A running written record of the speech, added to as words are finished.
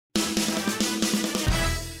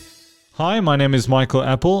Hi, my name is Michael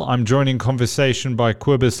Apple. I'm joining conversation by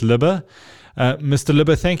Cobus Lubbe. Mr.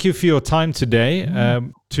 Lubbe, thank you for your time today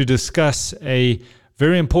to discuss a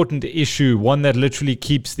very important issue, one that literally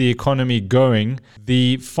keeps the economy going.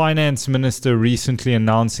 The Finance Minister recently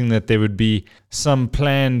announcing that there would be some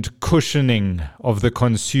planned cushioning of the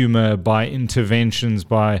consumer by interventions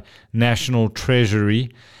by National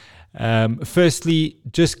Treasury. Firstly,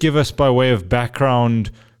 just give us by way of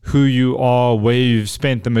background who you are, where you've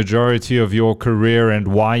spent the majority of your career, and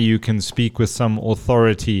why you can speak with some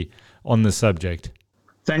authority on the subject.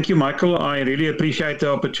 Thank you, Michael. I really appreciate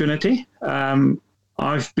the opportunity.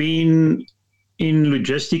 I've been in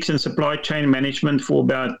logistics and supply chain management for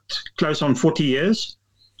about close on 40 years,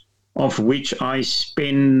 of which I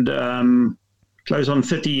spend close on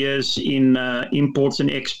 30 years in imports and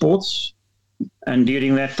exports. And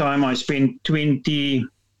during that time, I spent 23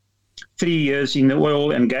 years in the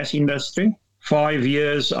oil and gas industry. 5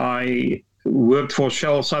 years I worked for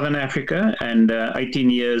Shell Southern Africa, and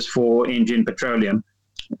 18 years for Engen Petroleum,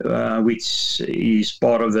 which is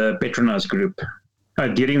part of the Petronas group.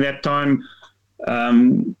 During that time,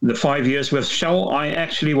 the 5 years with Shell, I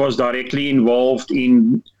actually was directly involved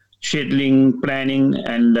in scheduling, planning,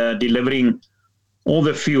 and delivering all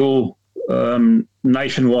the fuel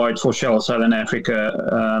nationwide for Shell Southern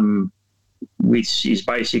Africa, which is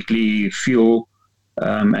basically fuel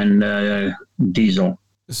and diesel.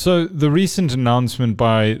 So the recent announcement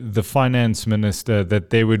by the Finance Minister that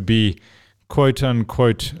there would be, quote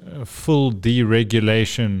unquote, full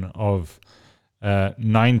deregulation of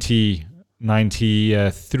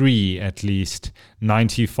 93 at least,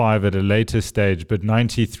 95 at a later stage, but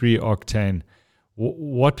 93 octane.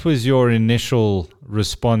 What was your initial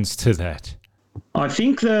response to that? I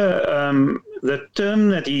think the term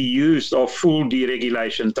that he used of full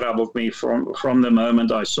deregulation troubled me from the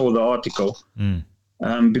moment I saw the article,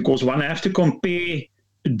 because one have to compare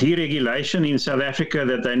deregulation in South Africa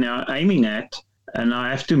that they're now aiming at. And I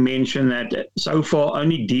have to mention that so far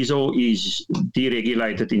only diesel is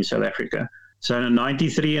deregulated in South Africa. So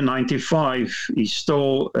 93 and 95 is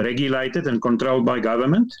still regulated and controlled by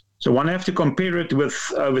government. So one have to compare it with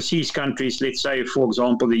overseas countries, let's say, for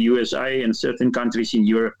example, the USA and certain countries in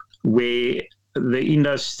Europe, where the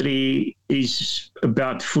industry is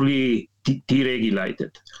about fully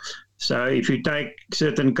deregulated. So if you take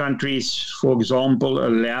certain countries, for example,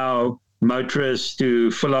 allow motorists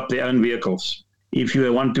to fill up their own vehicles. If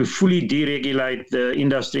you want to fully deregulate the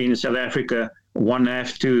industry in South Africa, one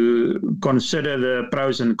have to consider the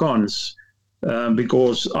pros and cons,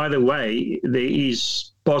 because either way, there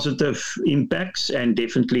is positive impacts and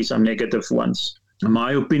definitely some negative ones.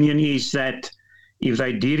 My opinion is that if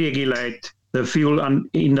they deregulate the fuel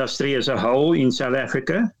industry as a whole in South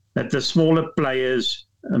Africa, that the smaller players,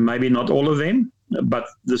 maybe not all of them, but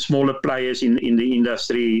the smaller players in the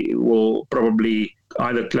industry will probably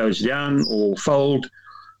either close down or fold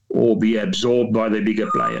or be absorbed by the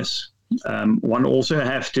bigger players. One also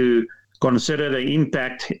have to consider the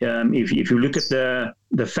impact. If you look at the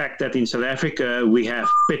fact that in South Africa we have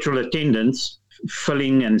petrol attendants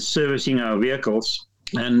filling and servicing our vehicles,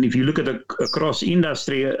 and if you look at across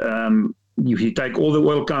industry, if you take all the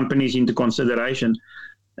oil companies into consideration,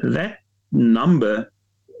 that number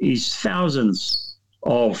is thousands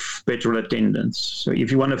of petrol attendants. So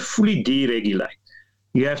if you want to fully deregulate,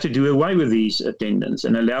 you have to do away with these attendants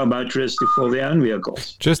and allow motorists to fill their own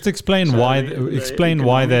vehicles. Just explain why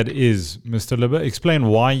that is, Mr. Lubbe. Explain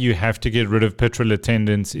why you have to get rid of petrol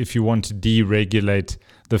attendants if you want to deregulate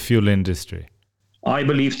the fuel industry. I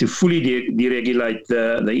believe to fully deregulate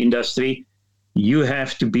the industry, you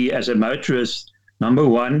have to be, as a motorist, number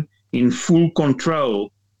one, in full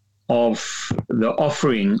control of the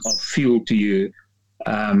offering of fuel to you.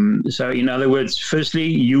 So in other words, firstly,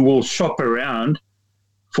 you will shop around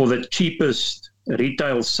for the cheapest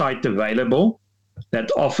retail site available that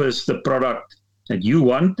offers the product that you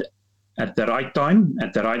want at the right time,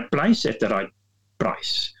 at the right place, at the right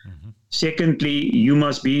price. Mm-hmm. Secondly, you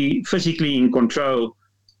must be physically in control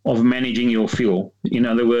of managing your fuel. In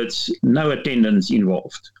other words, no attendants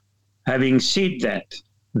involved. Having said that,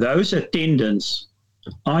 those attendants,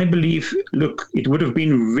 I believe, look, it would have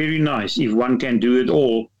been very nice if one can do it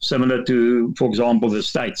all, similar to, for example, the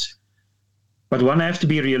States. But one has to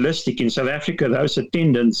be realistic. In South Africa, those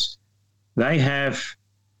attendants, they have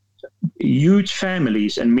huge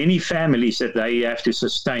families and many families that they have to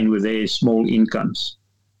sustain with their small incomes.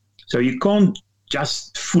 So you can't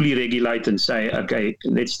just fully regulate and say, okay,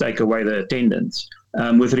 let's take away the attendants.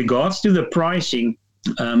 With regards to the pricing,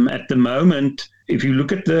 at the moment, if you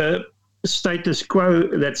look at the status quo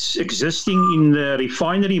that's existing in the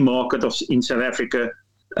refinery market in South Africa,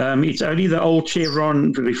 It's only the old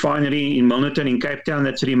Chevron refinery in Milnerton in Cape Town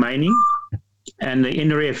that's remaining, and the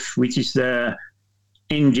NREF, which is the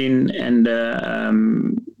Engen and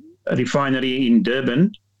refinery in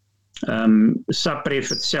Durban.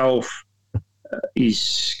 Subref itself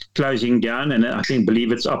is closing down, and I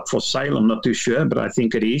believe it's up for sale. I'm not too sure, but I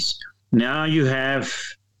think it is. Now you have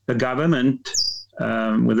the government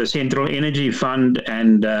with the Central Energy Fund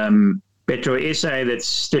and Petro SA that's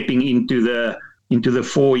stepping into the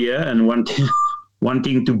 4 year and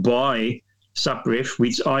wanting to buy Subref,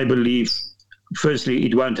 which I believe, firstly,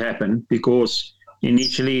 it won't happen because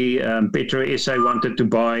initially Petro SA wanted to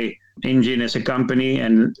buy Engen as a company,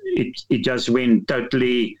 and it just went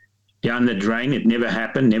totally down the drain. It never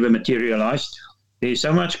happened, never materialized. There's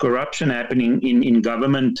so much corruption happening in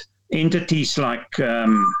government entities like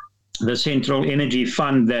the Central Energy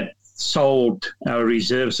Fund that sold our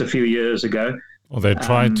reserves a few years ago. Well, they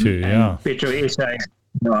tried to, yeah. Petro SA,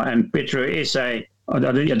 and Petro SA, I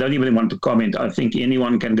don't even want to comment. I think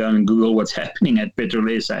anyone can go and Google what's happening at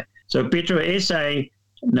Petro SA. So Petro SA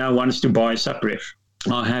now wants to buy Subref.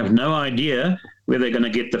 I have no idea where they're going to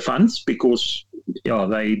get the funds because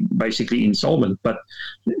they basically insolvent, but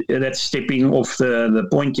that's stepping off the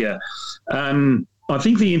point here. I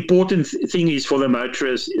think the important thing is for the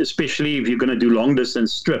motorists, especially if you're going to do long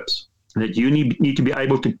distance trips, that you need to be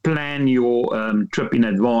able to plan your trip in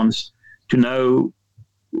advance to know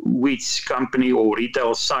which company or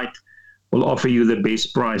retail site will offer you the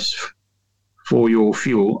best price for your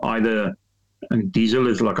fuel. Either diesel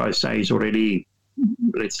is, like I say, is already,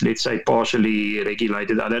 let's say, partially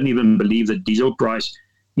regulated. I don't even believe the diesel price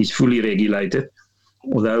is fully regulated,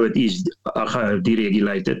 although it is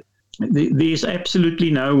deregulated. There's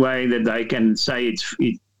absolutely no way that they can say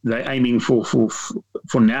they're aiming for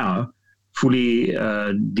now fully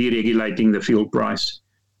deregulating the fuel price.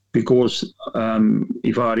 Because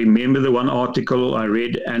if I remember the one article I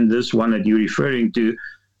read and this one that you're referring to,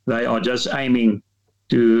 they are just aiming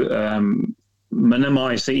to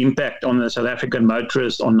minimize the impact on the South African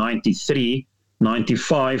motorist on 93.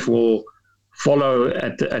 95 will follow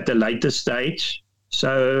at the later stage.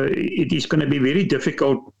 So it is going to be very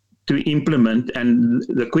difficult to implement. And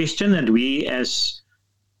the question that we as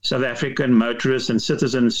South African motorists and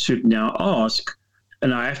citizens should now ask,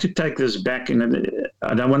 and I have to take this back, and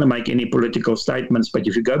I don't want to make any political statements, but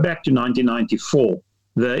if you go back to 1994,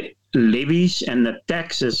 the levies and the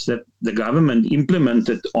taxes that the government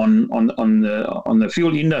implemented on the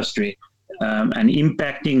fuel industry and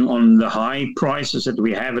impacting on the high prices that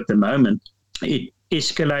we have at the moment, it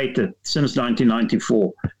escalated since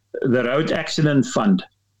 1994. The Road Accident Fund,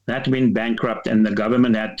 that went bankrupt, and the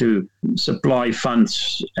government had to supply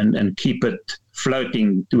funds and keep it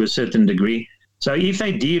floating to a certain degree. So if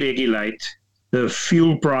they deregulate the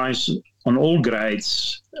fuel price on all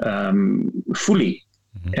grades fully,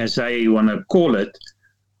 as they want to call it,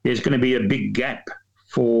 there's going to be a big gap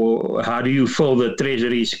for how do you fill the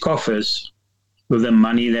Treasury's coffers with the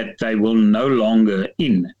money that they will no longer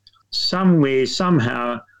in. Somewhere,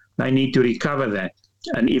 somehow, they need to recover that.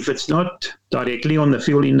 And if it's not directly on the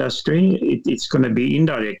fuel industry, it's going to be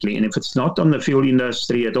indirectly. And if it's not on the fuel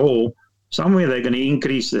industry at all, somewhere they're going to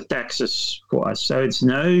increase the taxes for us. So it's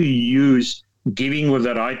no use giving with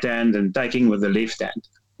the right hand and taking with the left hand.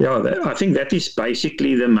 Yeah, I think that is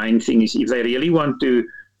basically the main thing, is if they really want to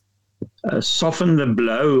soften the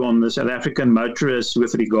blow on the South African motorists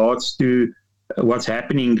with regards to what's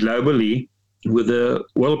happening globally with the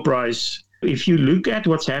oil price. If you look at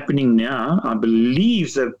what's happening now, I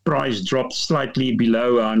believe the price dropped slightly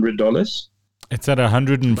below $100. It's at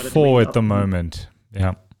 104 at the moment.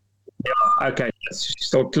 Yeah. Okay, that's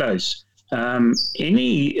still close.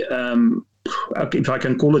 If I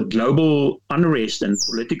can call it global unrest and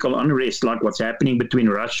political unrest, like what's happening between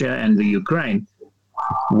Russia and the Ukraine,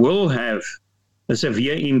 will have a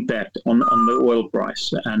severe impact on the oil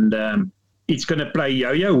price. And it's going to play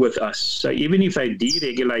yo-yo with us. So even if they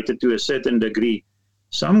deregulate it to a certain degree,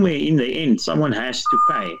 somewhere in the end, someone has to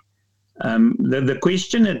pay. The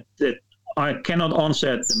question that I cannot answer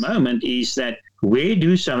at the moment is that where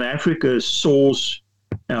do South Africa source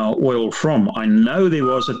our oil from? I know there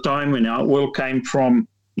was a time when our oil came from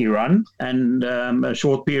Iran and a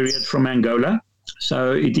short period from Angola.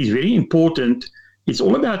 So it is very important. It's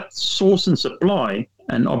all about source and supply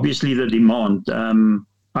and obviously the demand.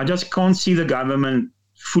 I just can't see the government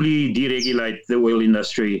fully deregulate the oil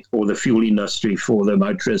industry or the fuel industry for the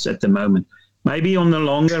motorists at the moment. Maybe on the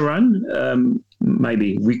longer run,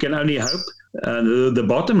 maybe. We can only hope. The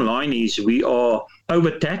bottom line is we are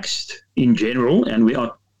overtaxed in general, and we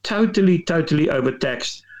are totally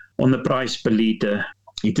overtaxed on the price per litre.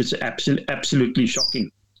 It is absolutely shocking.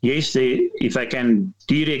 yes, if they can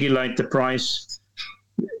deregulate the price,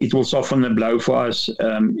 it will soften the blow for us.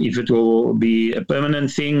 If it will be a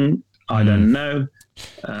permanent thing, I don't know.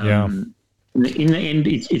 In the end,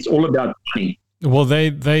 it's all about money. Well,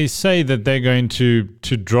 they say that they're going to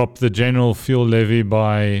drop the General Fuel Levy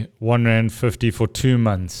by R1.50 for 2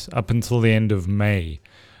 months up until the end of May.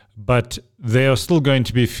 But there are still going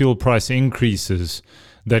to be fuel price increases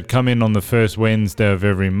that come in on the first Wednesday of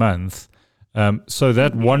every month. So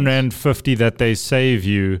that R1.50 that they save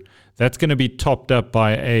you, that's going to be topped up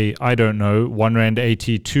by a, I don't know,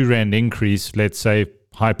 R1.80, R2 increase, let's say,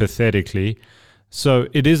 hypothetically. So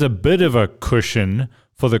it is a bit of a cushion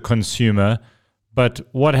for the consumer. But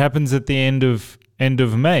what happens at the end of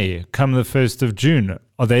May, come the 1st of June?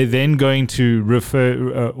 Are they then going to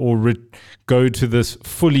go to this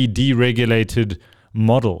fully deregulated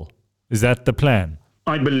model? Is that the plan?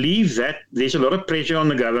 I believe that there's a lot of pressure on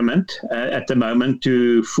the government at the moment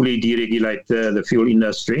to fully deregulate the fuel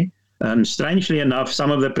industry. Strangely enough,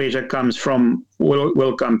 some of the pressure comes from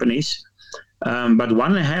oil companies. But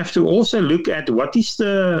one have to also look at what is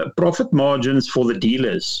the profit margins for the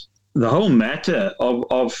dealers. The whole matter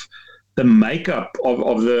of the makeup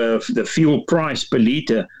of the fuel price per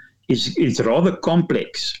litre is rather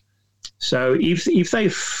complex. So if they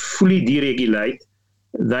fully deregulate,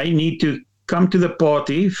 they need to come to the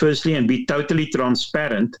party firstly and be totally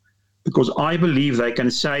transparent, because I believe they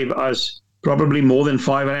can save us probably more than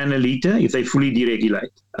R5 a litre if they fully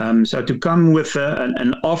deregulate. So to come with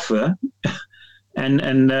an offer,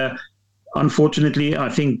 and unfortunately, I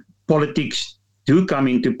think politics do come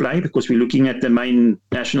into play, because we're looking at the main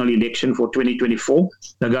national election for 2024.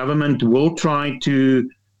 The government will try to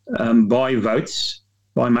buy votes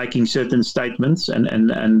by making certain statements,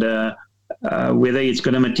 and whether it's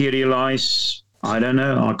going to materialize, I don't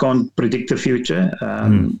know. I can't predict the future.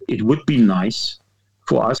 It would be nice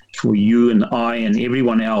for us, for you and I and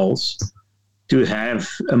everyone else, to have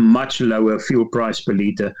a much lower fuel price per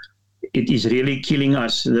litre. It is really killing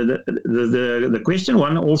us. The question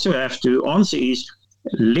one also have to answer is,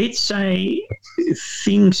 let's say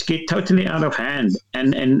things get totally out of hand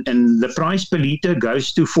and the price per litre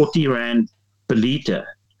goes to R40 per litre.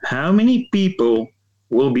 How many people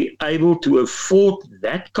will be able to afford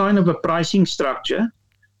that kind of a pricing structure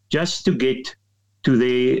just to get to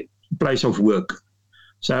their place of work?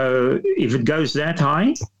 So if it goes that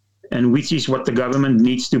high, and which is what the government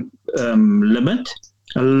needs to limit,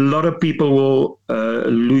 a lot of people will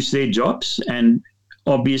lose their jobs, and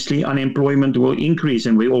obviously unemployment will increase,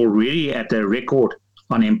 and we're already at a record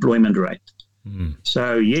unemployment rate.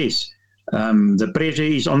 So yes, the pressure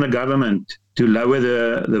is on the government to lower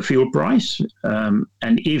the fuel price, and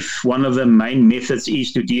if one of the main methods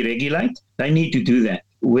is to deregulate, they need to do that,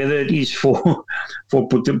 whether it is for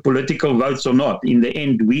political votes or not. In the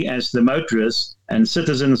end, we as the motorists and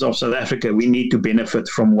citizens of South Africa, we need to benefit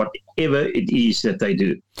from whatever it is that they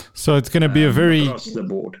do. So it's going to be across the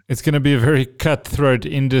board. It's going to be a very cutthroat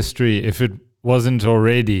industry if it wasn't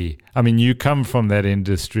already. I mean, you come from that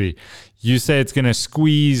industry. You say it's going to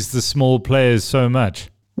squeeze the small players so much.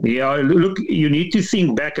 Yeah, look, you need to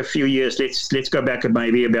think back a few years. Let's go back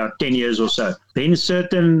maybe about 10 years or so. Then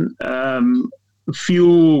certain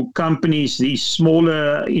fuel companies, these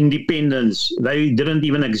smaller independents, they didn't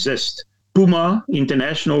even exist. Puma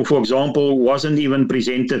International, for example, wasn't even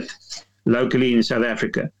presented locally in South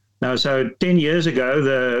Africa. Now, so 10 years ago,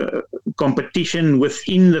 the competition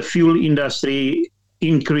within the fuel industry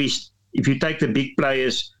increased. If you take the big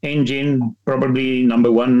players, Engen, probably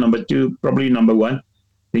number one, number two, probably number one.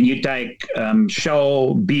 Then you take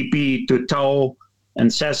Shell, BP, Total, and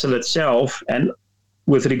Sasol itself. And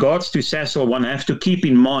with regards to Sasol, one have to keep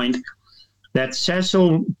in mind that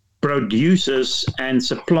Sasol produces and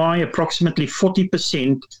supply approximately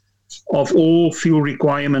 40% of all fuel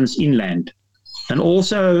requirements inland. And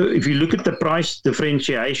also, if you look at the price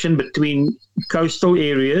differentiation between coastal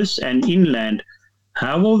areas and inland,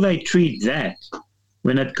 how will they treat that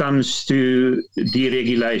when it comes to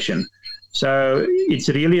deregulation? So it's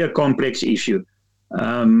really a complex issue.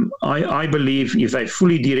 I believe if they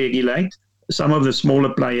fully deregulate, some of the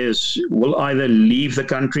smaller players will either leave the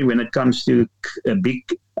country when it comes to big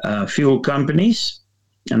fuel companies.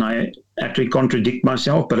 And I actually contradict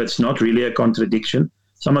myself, but it's not really a contradiction.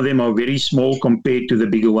 Some of them are very small compared to the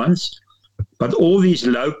bigger ones. But all these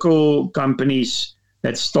local companies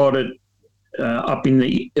that started up in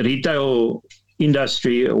the retail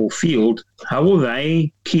industry or field, how will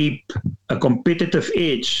they keep a competitive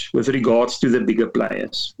edge with regards to the bigger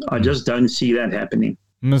players? I just don't see that happening.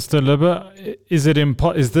 Mr. Lubbe,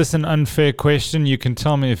 is this an unfair question? You can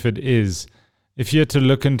tell me if it is. if you had to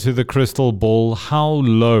look into the crystal ball, how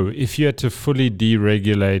low, if you had to fully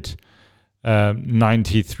deregulate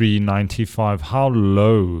 93, 95, how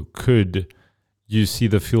low could you see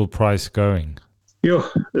the fuel price going? Yeah,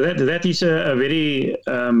 that is a very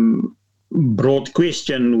broad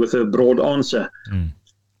question with a broad answer.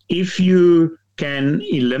 If you can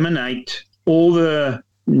eliminate all the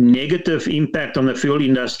negative impact on the fuel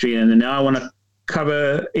industry, and now I want to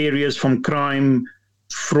cover areas from crime,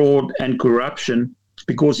 fraud, and corruption,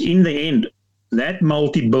 because in the end, that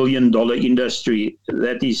multi-billion-dollar industry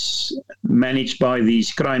that is managed by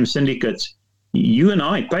these crime syndicates, you and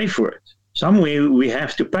I pay for it. Somewhere we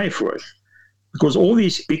have to pay for it. Because all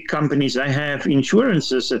these big companies, they have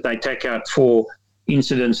insurances that they take out for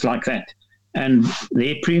incidents like that. And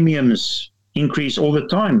their premiums increase all the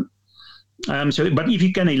time. But if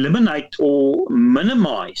you can eliminate or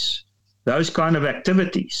minimize those kind of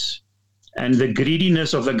activities and the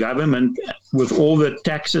greediness of the government with all the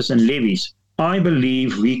taxes and levies, I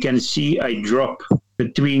believe we can see a drop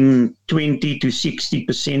between 20 to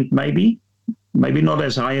 60% maybe not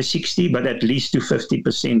as high as 60, but at least to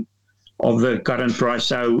 50% of the current price.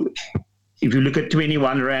 So if you look at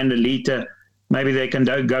 21 Rand a litre, maybe they can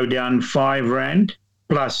go down 5 Rand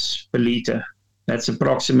plus per litre. That's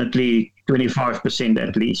approximately 25%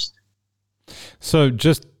 at least. So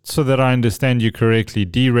just so that I understand you correctly,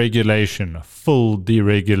 deregulation, full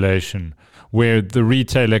deregulation, where the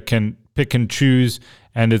retailer can pick and choose,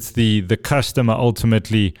 and it's the customer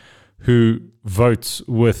ultimately who votes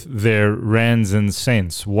with their rands and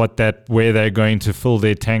cents where they're going to fill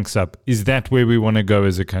their tanks up. Is that where we want to go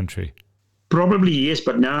as a country? Probably yes,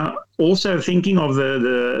 but now also thinking of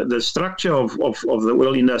the structure of the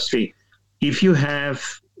oil industry. If you have,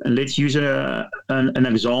 and let's use an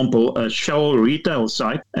example, a Shell retail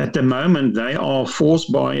site. At the moment, they are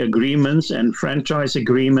forced by agreements and franchise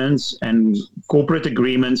agreements and corporate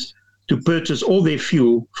agreements to purchase all their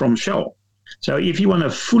fuel from Shell. So if you want to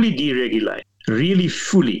fully deregulate, really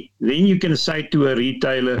fully, then you can say to a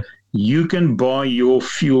retailer, you can buy your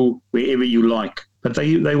fuel wherever you like. But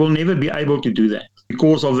they will never be able to do that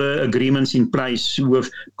because of the agreements in place.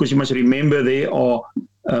 Because you must remember there are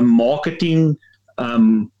marketing,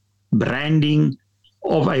 branding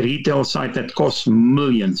of a retail site that costs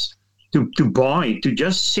millions to buy, to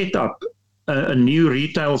just set up a new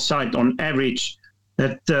retail site on average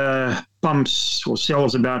that pumps or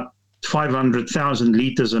sells about 500,000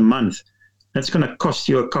 litres a month. That's going to cost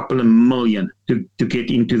you a couple of million to get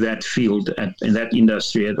into that field in that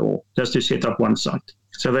industry at all, just to set up one site.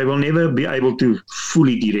 So they will never be able to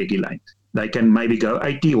fully deregulate. They can maybe go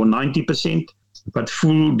 80 or 90%, but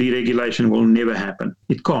full deregulation will never happen.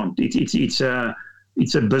 It can't. It's a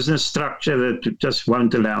business structure that just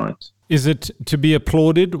won't allow it. Is it to be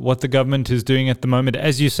applauded what the government is doing at the moment?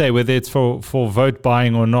 As you say, whether it's for vote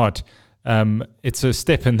buying or not, it's a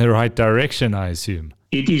step in the right direction, I assume.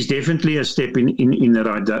 It is definitely a step in the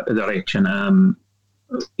right direction,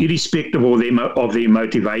 irrespective of their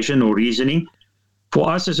motivation or reasoning. For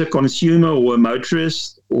us as a consumer or a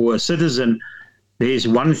motorist or a citizen, there's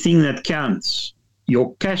one thing that counts: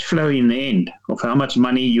 your cash flow in the end, of how much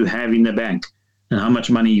money you have in the bank and how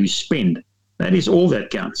much money you spend. That is all that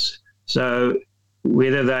counts. So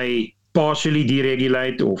whether they partially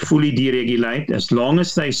deregulate or fully deregulate, as long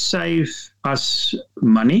as they save us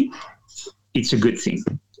money, it's a good thing,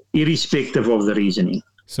 irrespective of the reasoning.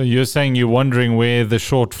 So you're saying you're wondering where the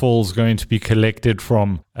shortfall is going to be collected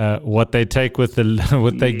from? What they take with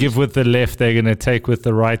what they give with the left, they're going to take with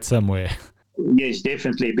the right somewhere. Yes,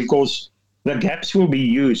 definitely, because the gaps will be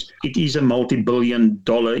used. It is a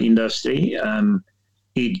multi-billion-dollar industry.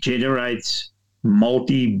 It generates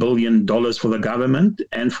multi-billion dollars for the government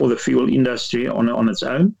and for the fuel industry on its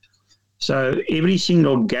own. So every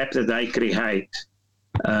single gap that they create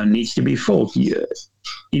needs to be filled.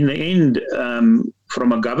 In the end,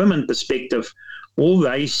 from a government perspective, all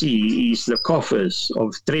they see is the coffers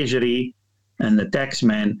of Treasury and the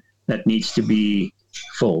taxman that needs to be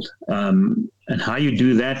filled. And how you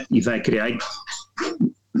do that, if they create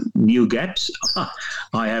new gaps,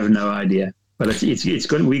 I have no idea. But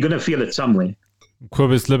we're going to feel it somewhere.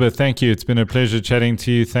 Cobus Lubbe, thank you. It's been a pleasure chatting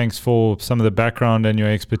to you. Thanks for some of the background and your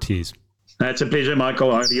expertise. It's a pleasure,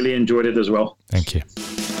 Michael. I really enjoyed it as well. Thank you.